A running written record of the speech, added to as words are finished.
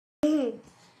Hey,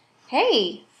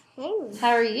 Hey. how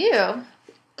are you?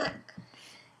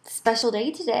 Special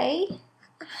day today. And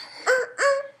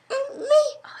me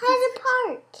at the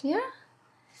park. Yeah.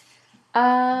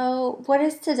 What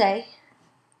is today?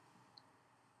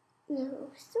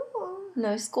 No school.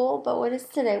 No school, but what is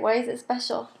today? Why is it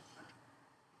special?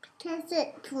 Because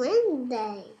it's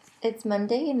Wednesday. It's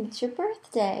Monday and it's your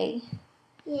birthday.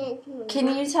 Yeah,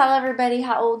 Can you tell everybody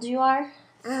how old you are?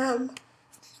 3.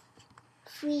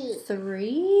 3?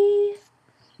 You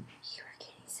are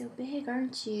getting so big,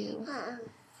 aren't you?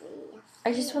 3.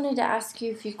 I just wanted to ask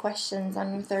you a few questions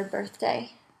on your 3rd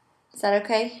birthday. Is that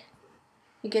okay?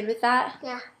 You good with that?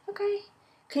 Yeah. Okay.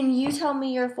 Can you tell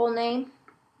me your full name?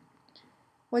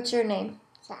 What's your name?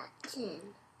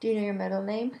 Jackson. Do you know your middle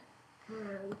name?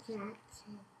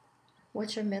 Jackson.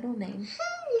 What's your middle name?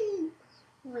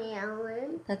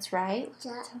 William. That's right.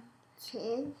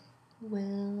 Jackson.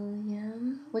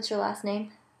 William. What's your last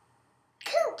name?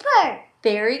 Cooper.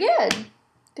 Very good.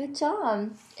 Good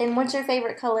job. And what's your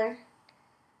favorite color?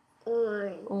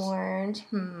 Orange. Orange.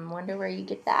 Wonder where you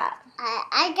get that.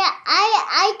 I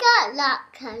got lot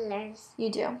colors. You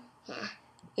do. Yeah.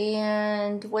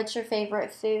 And what's your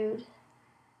favorite food?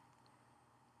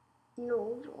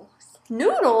 Noodles.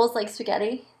 Noodles, like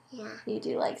spaghetti. Yeah. You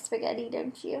do like spaghetti,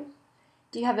 don't you?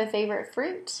 Do you have a favorite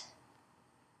fruit?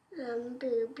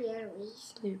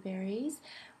 Blueberries. Blueberries.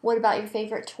 What about your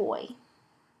favorite toy?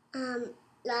 I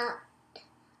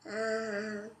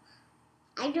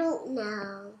don't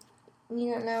know.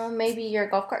 You don't know? Maybe your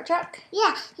golf cart truck?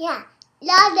 Yeah.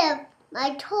 Lot of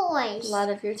my toys. A lot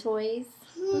of your toys?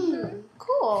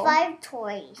 Cool. 5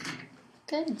 toys.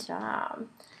 Good job.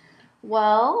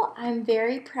 Well, I'm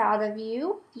very proud of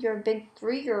you. You're a big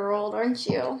 3-year-old, aren't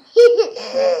you?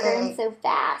 You're growing so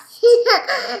fast.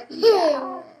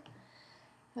 Yeah.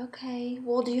 Okay.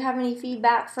 Well, do you have any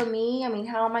feedback for me? I mean,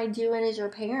 how am I doing as your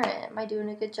parent? Am I doing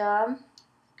a good job?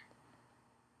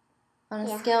 On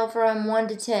a scale from 1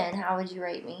 to 10, how would you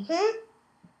rate me?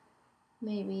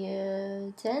 Maybe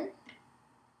a 10?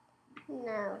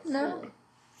 No. No?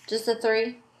 Just a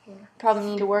 3? Yeah. Probably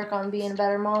need to work on being a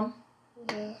better mom.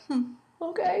 Yeah.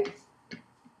 Okay.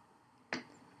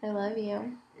 I love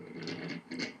you.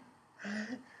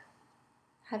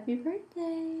 Happy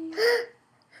birthday.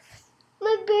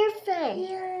 My birthday.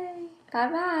 Yay.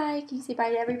 Bye-bye. Can you say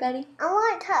bye to everybody? I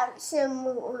want to talk some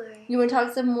more. You want to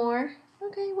talk some more?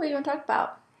 Okay, what do you want to talk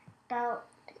about? About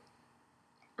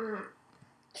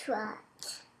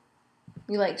trucks.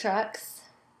 You like trucks?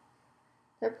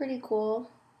 They're pretty cool.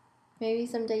 Maybe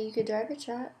someday you could drive a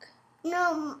truck.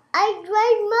 No, I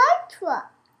drive my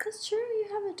truck. That's true. You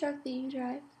have a truck that you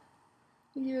drive.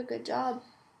 You do a good job.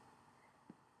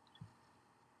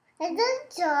 Is it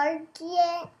charged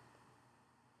yet?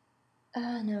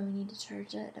 No, we need to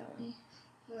charge it, don't we?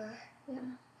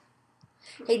 Yeah.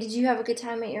 Hey, did you have a good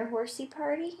time at your horsey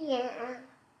party? Yeah.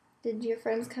 Did your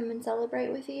friends come and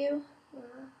celebrate with you?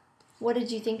 Yeah. What did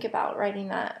you think about riding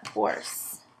that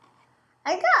horse?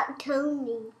 I got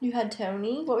Tony. You had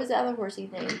Tony? What was the other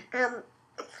horse's name?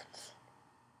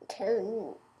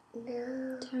 Tony.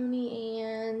 No. Tony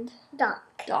and... Doc.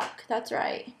 Doc, that's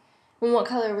right. And what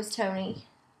color was Tony?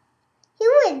 He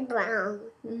was brown.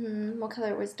 What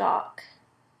color was Doc?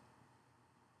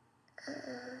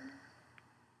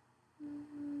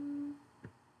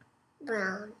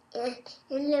 Brown. And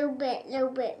a little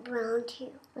bit brown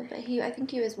too. But I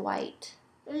think he was white.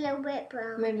 A little bit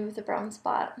brown. Maybe with a brown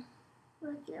spot.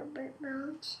 With a little bit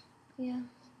brown. Yeah.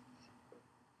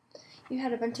 You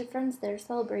had a bunch of friends there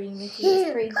celebrating with you.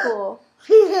 It's pretty cool.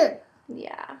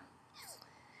 Yeah.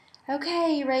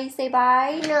 Okay, you ready to say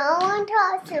bye? No, I want to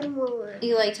talk some more.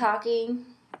 You like talking?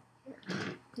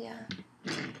 Yeah.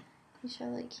 You sure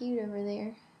look cute over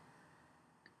there.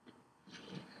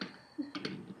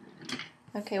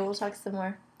 Okay, we'll talk some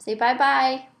more. Say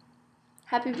bye-bye.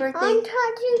 Happy birthday. I'm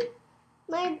talking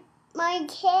my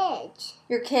kids.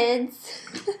 Your kids?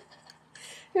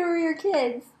 Who are your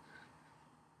kids?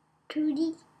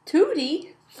 Tootie.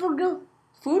 Tootie? Fudu.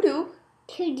 Fudu?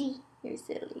 Tootie. You're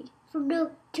silly.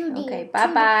 Fudu. Tootie. Okay,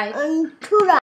 bye-bye. Tura.